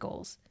are your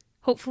goals?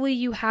 Hopefully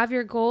you have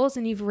your goals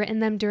and you've written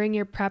them during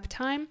your prep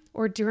time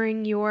or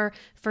during your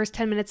first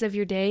 10 minutes of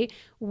your day.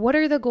 What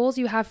are the goals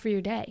you have for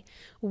your day?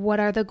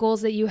 What are the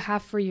goals that you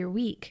have for your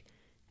week?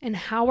 And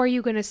how are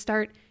you going to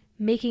start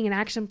making an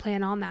action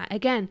plan on that?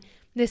 Again,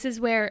 this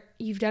is where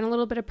you've done a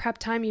little bit of prep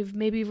time. You've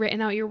maybe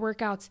written out your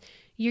workouts.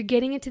 You're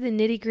getting into the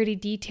nitty-gritty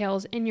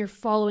details and you're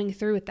following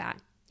through with that.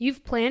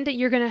 You've planned that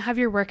you're going to have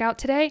your workout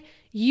today.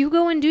 You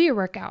go and do your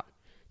workout.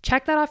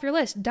 Check that off your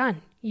list.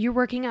 Done. You're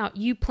working out.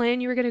 You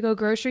plan you were going to go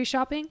grocery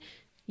shopping.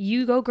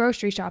 You go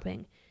grocery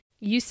shopping.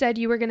 You said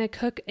you were going to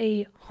cook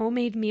a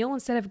homemade meal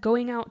instead of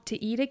going out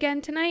to eat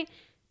again tonight.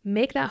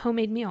 Make that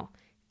homemade meal.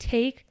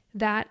 Take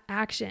that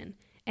action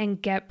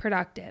and get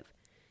productive.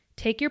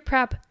 Take your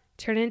prep,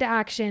 turn it into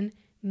action,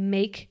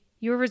 make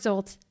your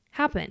results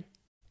happen.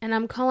 And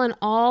I'm calling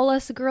all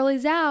us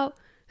girlies out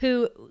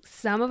who,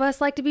 some of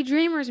us like to be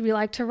dreamers. We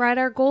like to write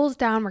our goals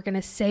down. We're going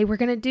to say we're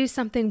going to do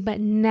something, but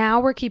now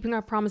we're keeping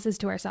our promises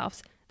to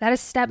ourselves. That is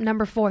step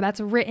number 4.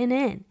 That's written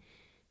in.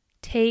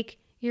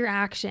 Take your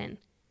action.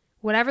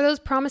 Whatever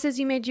those promises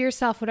you made to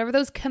yourself, whatever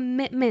those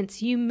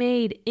commitments you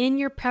made in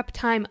your prep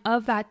time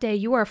of that day,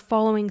 you are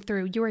following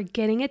through. You are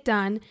getting it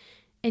done,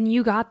 and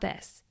you got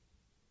this.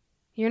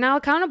 You're now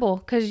accountable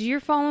because you're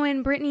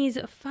following Brittany's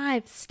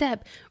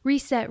 5-step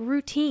reset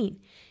routine.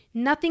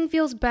 Nothing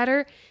feels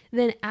better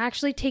than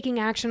actually taking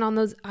action on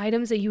those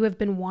items that you have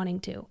been wanting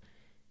to.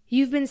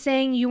 You've been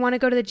saying you want to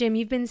go to the gym.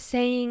 You've been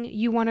saying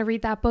you want to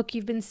read that book.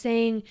 You've been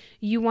saying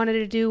you wanted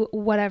to do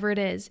whatever it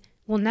is.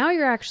 Well, now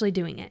you're actually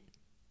doing it.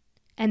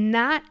 And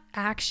that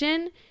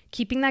action,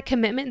 keeping that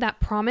commitment,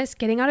 that promise,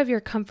 getting out of your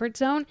comfort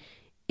zone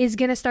is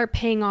going to start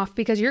paying off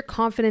because your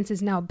confidence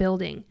is now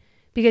building.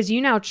 Because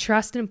you now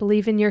trust and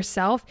believe in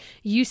yourself.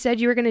 You said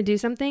you were going to do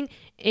something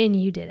and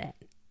you did it.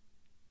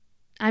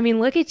 I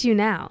mean, look at you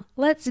now.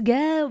 Let's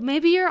go.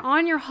 Maybe you're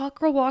on your hot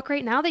girl walk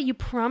right now that you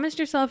promised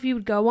yourself you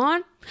would go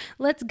on.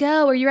 Let's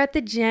go. Or you're at the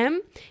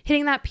gym,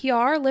 hitting that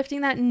PR, lifting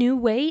that new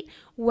weight,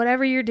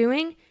 whatever you're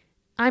doing.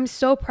 I'm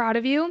so proud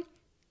of you.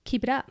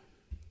 Keep it up.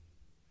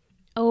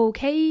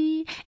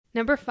 Okay.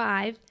 Number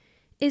 5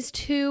 is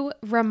to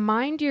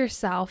remind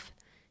yourself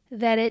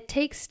that it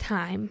takes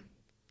time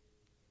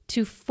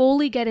to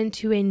fully get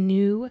into a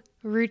new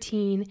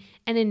routine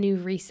and a new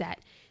reset.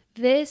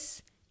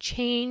 This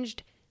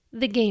changed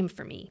the game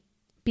for me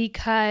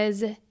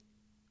because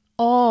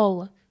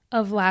all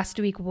of last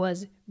week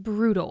was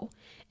brutal.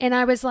 And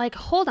I was like,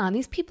 hold on,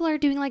 these people are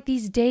doing like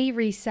these day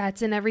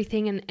resets and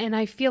everything. And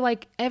I feel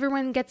like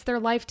everyone gets their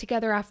life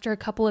together after a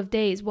couple of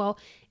days. Well,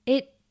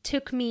 it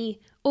took me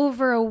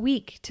over a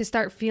week to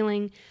start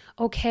feeling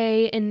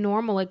okay and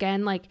normal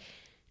again. Like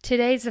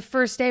today's the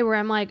first day where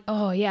I'm like,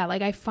 oh yeah,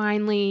 like I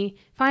finally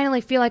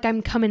feel like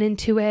I'm coming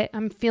into it.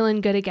 I'm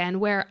feeling good again,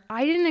 where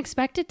I didn't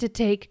expect it to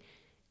take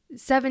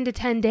 7 to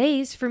 10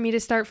 days for me to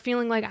start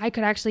feeling like I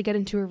could actually get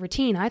into a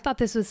routine. I thought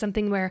this was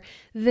something where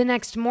the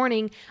next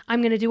morning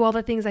I'm going to do all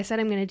the things I said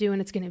I'm going to do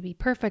and it's going to be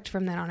perfect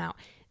from then on out.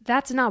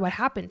 That's not what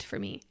happened for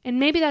me. And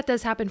maybe that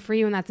does happen for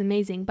you and that's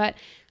amazing. But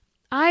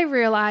I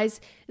realize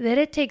that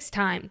it takes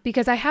time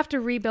because I have to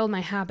rebuild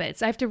my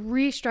habits. I have to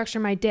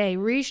restructure my day,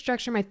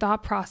 restructure my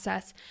thought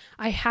process.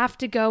 I have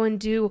to go and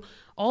do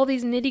all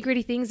these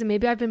nitty-gritty things that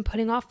maybe I've been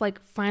putting off, like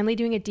finally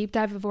doing a deep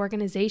dive of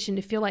organization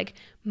to feel like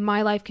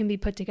my life can be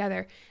put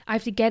together. I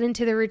have to get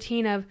into the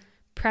routine of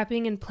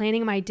prepping and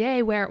planning my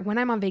day where when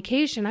I'm on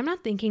vacation, I'm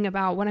not thinking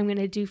about what I'm going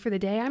to do for the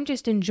day. I'm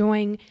just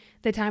enjoying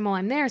the time while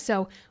I'm there.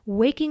 So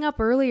waking up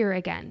earlier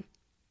again,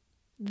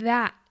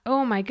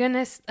 oh my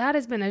goodness, that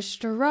has been a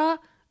struggle.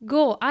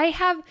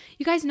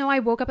 You guys know I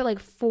woke up at like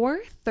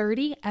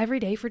 4:30 every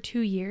day for 2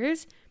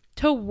 years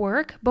to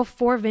work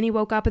before Vinny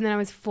woke up, and then I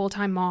was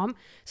full-time mom.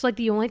 So like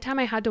the only time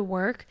I had to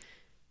work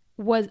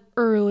was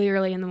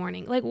early in the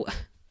morning. Like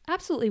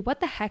absolutely, what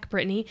the heck,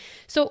 Brittany?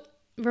 So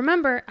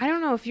remember, I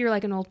don't know if you're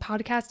like an old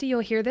podcaster,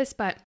 you'll hear this,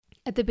 but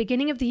at the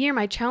beginning of the year,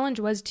 my challenge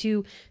was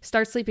to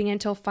start sleeping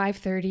until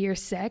 5:30 or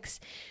 6.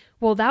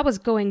 Well, that was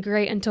going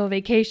great until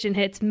vacation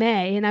hits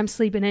May and I'm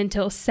sleeping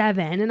until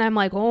 7. And I'm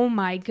like, oh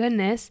my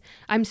goodness,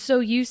 I'm so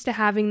used to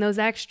having those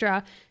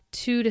extra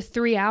 2 to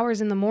 3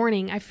 hours in the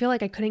morning. I feel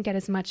like I couldn't get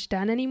as much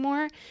done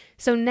anymore.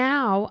 So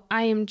now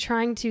I am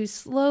trying to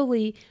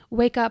slowly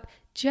wake up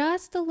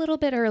just a little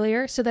bit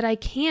earlier so that I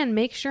can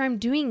make sure I'm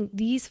doing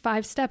these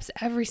 5 steps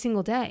every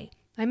single day.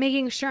 I'm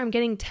making sure I'm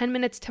getting 10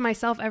 minutes to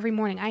myself every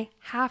morning. I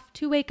have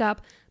to wake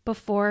up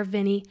before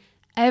Vinny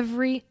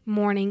every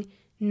morning,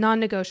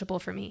 non-negotiable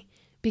for me,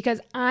 because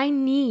I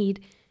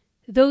need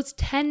those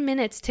 10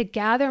 minutes to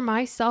gather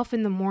myself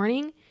in the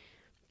morning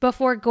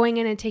before going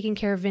in and taking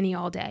care of Vinny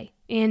all day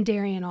and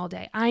Darian all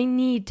day. I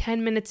need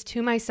 10 minutes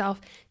to myself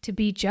to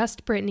be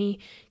just Brittany,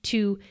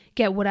 to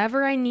get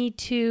whatever I need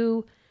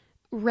to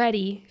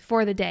ready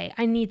for the day.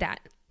 I need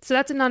that. So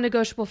that's a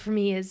non-negotiable for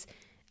me, is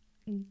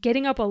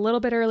getting up a little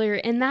bit earlier.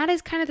 And that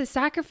is kind of the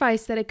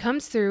sacrifice that it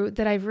comes through,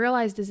 that I've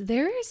realized is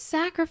there is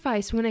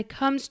sacrifice when it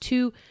comes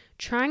to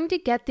trying to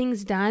get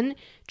things done,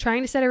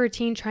 trying to set a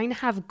routine, trying to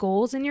have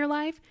goals in your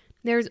life.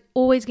 There's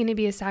always going to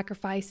be a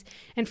sacrifice.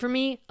 And for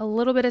me, a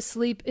little bit of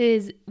sleep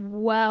is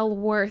well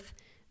worth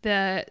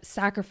the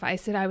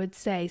sacrifice, that I would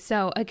say.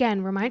 So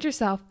again, remind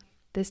yourself,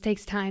 this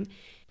takes time.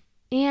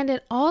 And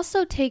it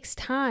also takes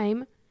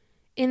time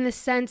in the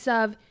sense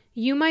of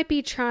you might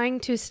be trying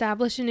to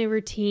establish a new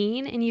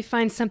routine and you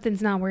find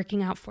something's not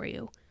working out for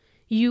you.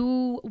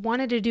 You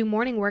wanted to do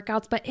morning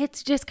workouts, but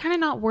it's just kind of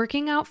not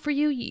working out for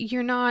you.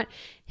 You're not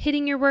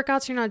hitting your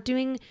workouts. You're not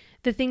doing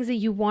the things that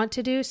you want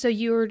to do. So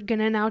you're going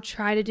to now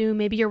try to do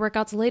maybe your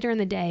workouts later in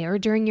the day or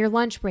during your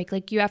lunch break.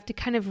 Like you have to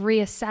kind of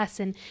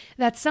reassess. And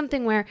that's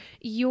something where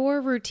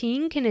your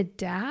routine can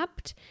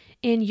adapt,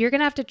 and you're going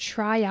to have to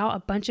try out a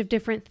bunch of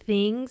different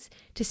things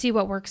to see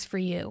what works for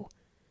you.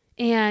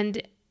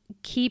 And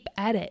keep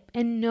at it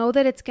and know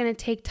that it's going to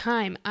take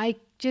time. I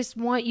just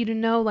want you to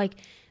know, like,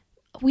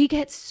 we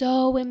get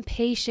so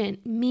impatient.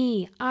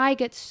 I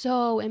get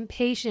so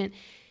impatient,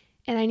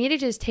 and I need to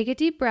just take a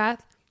deep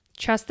breath,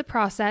 trust the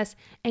process,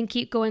 and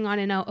keep going on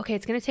and know, okay,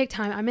 it's going to take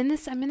time. I'm in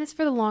this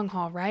for the long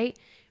haul, right?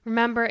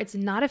 Remember, it's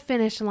not a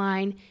finish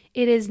line.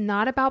 It is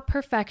not about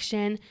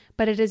perfection,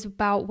 but it is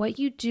about what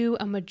you do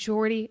a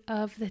majority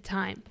of the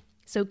time.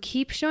 So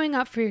keep showing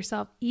up for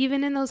yourself.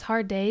 Even in those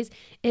hard days,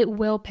 it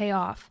will pay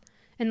off.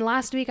 And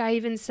last week, I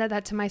even said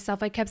that to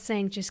myself. I kept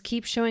saying, just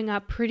keep showing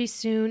up. Pretty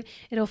soon,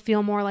 it'll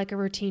feel more like a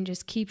routine.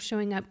 Just keep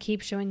showing up,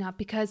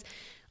 because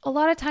a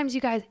lot of times,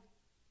 you guys,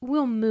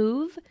 will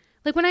move.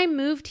 Like when I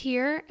moved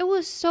here, it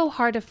was so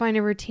hard to find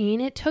a routine.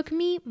 It took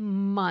me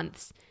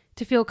months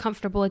to feel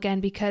comfortable again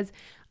because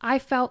I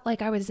felt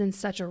like I was in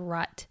such a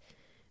rut.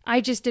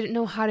 I just didn't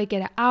know how to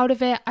get out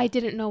of it. I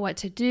didn't know what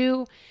to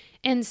do.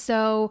 And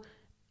so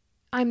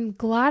I'm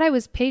glad I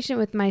was patient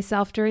with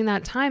myself during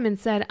that time and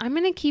said, I'm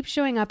going to keep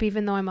showing up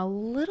even though I'm a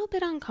little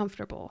bit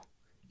uncomfortable.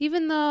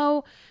 Even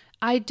though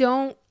I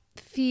don't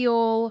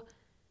feel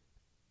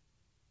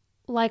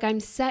like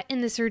I'm set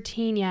in this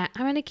routine yet,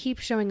 I'm going to keep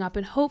showing up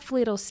and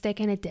hopefully it'll stick,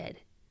 and it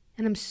did.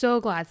 And I'm so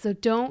glad. So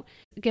don't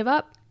give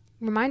up.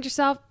 Remind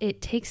yourself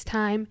it takes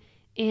time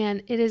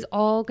and it is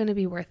all going to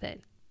be worth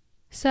it.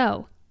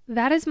 So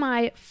that is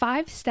my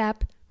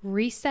 5-step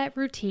reset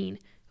routine.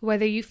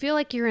 Whether you feel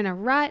like you're in a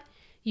rut,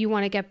 you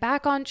want to get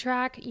back on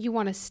track, you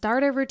want to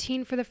start a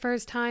routine for the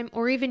first time,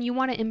 or even you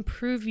want to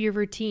improve your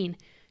routine,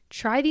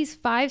 try these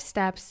 5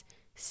 steps,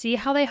 see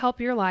how they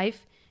help your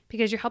life,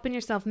 because you're helping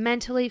yourself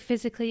mentally,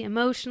 physically,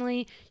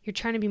 emotionally. You're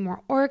trying to be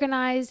more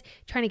organized,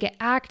 trying to get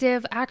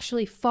active,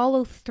 actually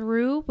follow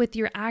through with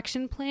your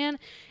action plan,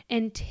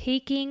 and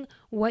taking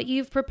what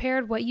you've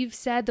prepared, what you've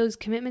said, those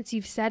commitments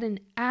you've said,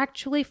 and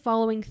actually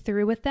following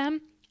through with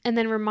them. And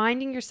then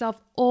reminding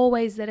yourself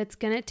always that it's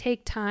going to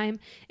take time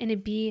and to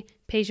be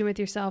patient with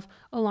yourself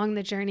along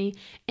the journey.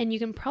 And you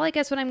can probably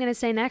guess what I'm going to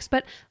say next,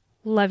 but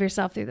love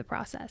yourself through the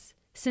process.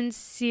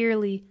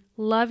 Sincerely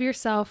love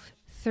yourself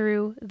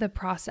through the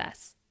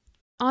process.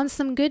 On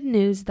some good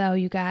news though,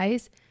 you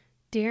guys,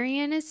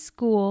 Darian's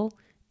school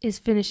is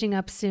finishing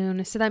up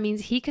soon. So that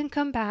means he can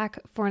come back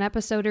for an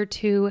episode or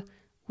two,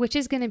 which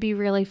is going to be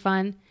really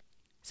fun.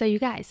 So you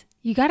guys,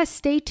 you got to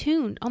stay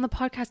tuned on the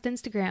podcast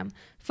Instagram,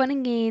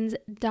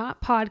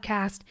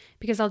 funandgains.podcast,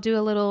 because I'll do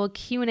a little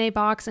Q&A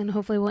box and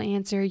hopefully we'll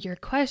answer your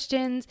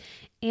questions.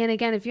 And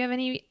again, if you have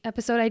any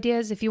episode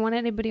ideas, if you want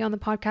anybody on the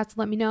podcast,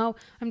 let me know.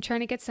 I'm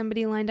trying to get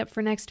somebody lined up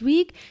for next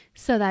week,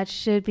 so that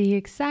should be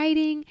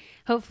exciting.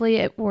 Hopefully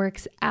it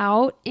works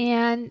out.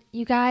 And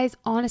you guys,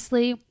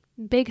 honestly,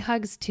 big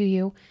hugs to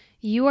you.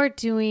 You are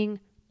doing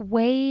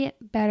way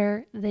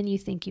better than you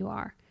think you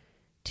are.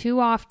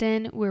 Too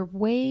often, we're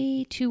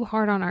way too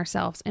hard on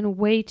ourselves and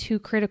way too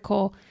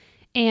critical.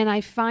 And I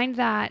find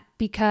that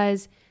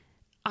because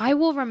I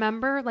will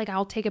remember, like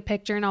I'll take a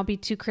picture and I'll be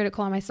too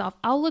critical on myself.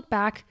 I'll look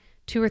back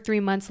 2 or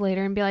 3 months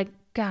later and be like,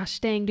 gosh,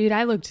 dang, dude,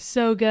 I looked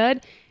so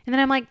good. And then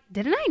I'm like,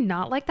 didn't I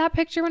not like that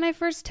picture when I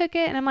first took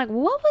it? And I'm like,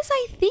 what was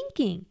I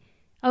thinking?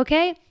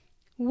 Okay.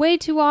 Way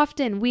too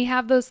often we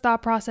have those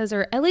thought processes,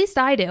 or at least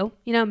I do.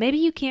 You know, maybe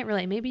you can't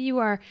relate. Maybe you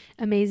are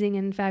amazing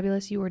and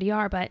fabulous. You already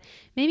are, but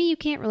maybe you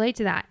can't relate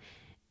to that.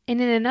 And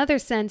in another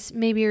sense,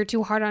 maybe you're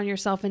too hard on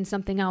yourself in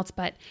something else.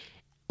 But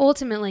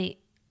ultimately,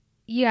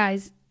 you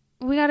guys,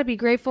 we got to be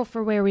grateful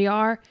for where we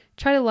are.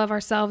 Try to love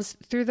ourselves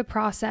through the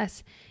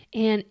process.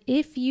 And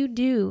if you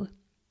do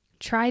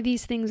try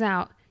these things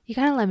out, you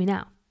got to let me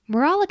know.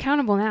 We're all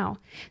accountable now.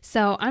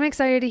 So I'm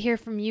excited to hear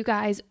from you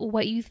guys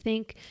what you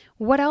think.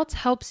 What else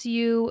helps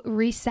you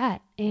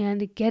reset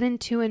and get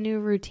into a new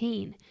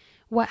routine?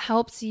 What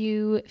helps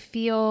you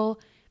feel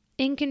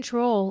in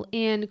control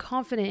and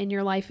confident in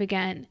your life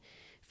again?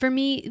 For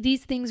me,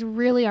 these things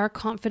really are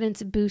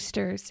confidence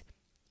boosters.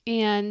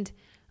 And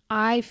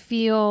I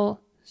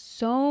feel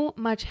so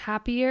much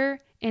happier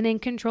and in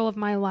control of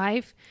my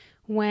life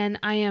when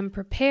I am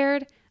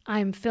prepared,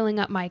 I'm filling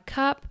up my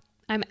cup,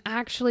 I'm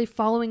actually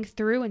following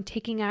through and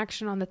taking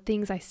action on the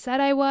things I said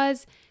I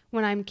was,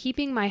 when I'm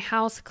keeping my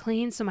house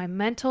clean so my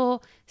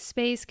mental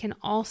space can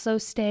also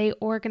stay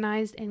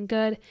organized and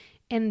good,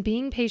 and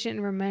being patient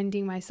and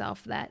reminding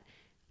myself that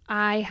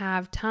I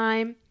have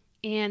time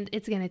and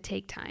it's going to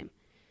take time.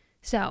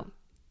 So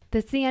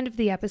that's the end of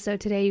the episode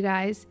today, you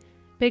guys.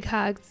 Big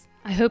hugs.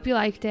 I hope you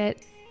liked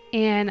it.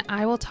 And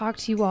I will talk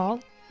to you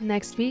all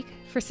next week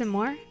for some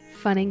more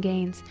fun and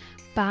gains.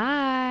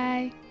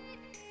 Bye.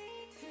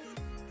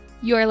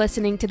 You're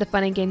listening to the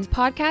Fun and Gains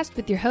podcast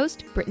with your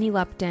host, Brittany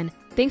Lupton.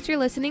 Thanks for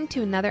listening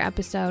to another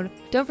episode.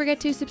 Don't forget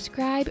to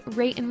subscribe,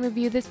 rate, and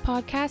review this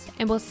podcast,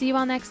 and we'll see you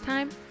all next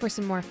time for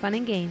some more fun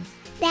and gains.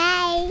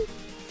 Bye.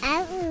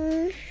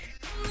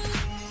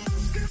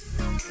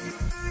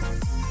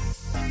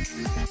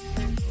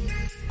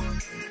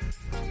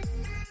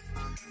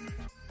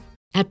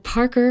 At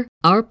Parker,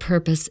 our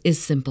purpose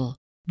is simple.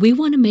 We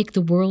want to make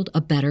the world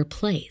a better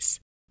place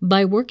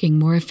by working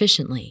more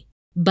efficiently,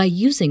 by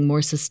using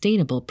more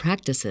sustainable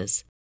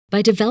practices,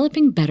 by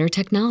developing better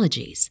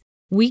technologies.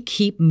 We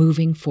keep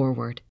moving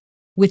forward.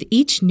 With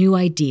each new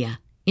idea,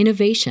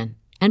 innovation,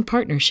 and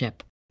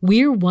partnership,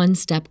 we're one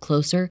step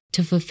closer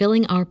to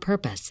fulfilling our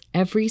purpose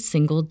every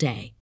single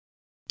day.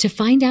 To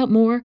find out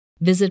more,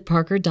 visit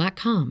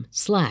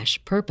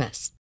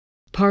parker.com/purpose.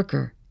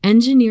 Parker,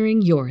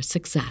 engineering your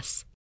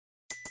success.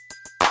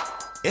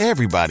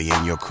 Everybody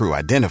in your crew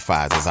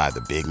identifies as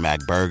either Big Mac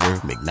Burger,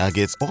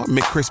 McNuggets, or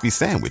McCrispy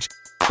Sandwich.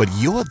 But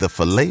you're the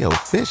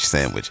Filet-O-Fish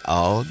Sandwich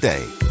all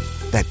day.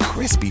 That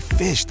crispy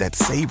fish, that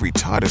savory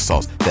tartar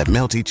sauce, that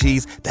melty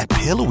cheese, that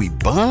pillowy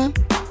bun.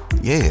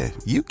 Yeah,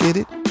 you get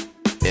it.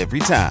 Every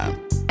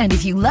time. And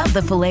if you love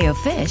the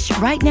Filet-O-Fish,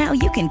 right now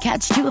you can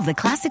catch 2 of the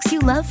classics you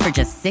love for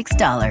just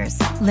 $6.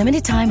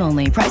 Limited time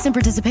only. Price and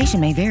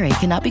participation may vary.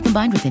 Cannot be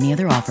combined with any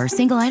other offer.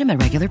 Single item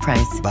at regular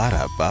price.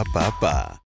 Ba-da-ba-ba-ba.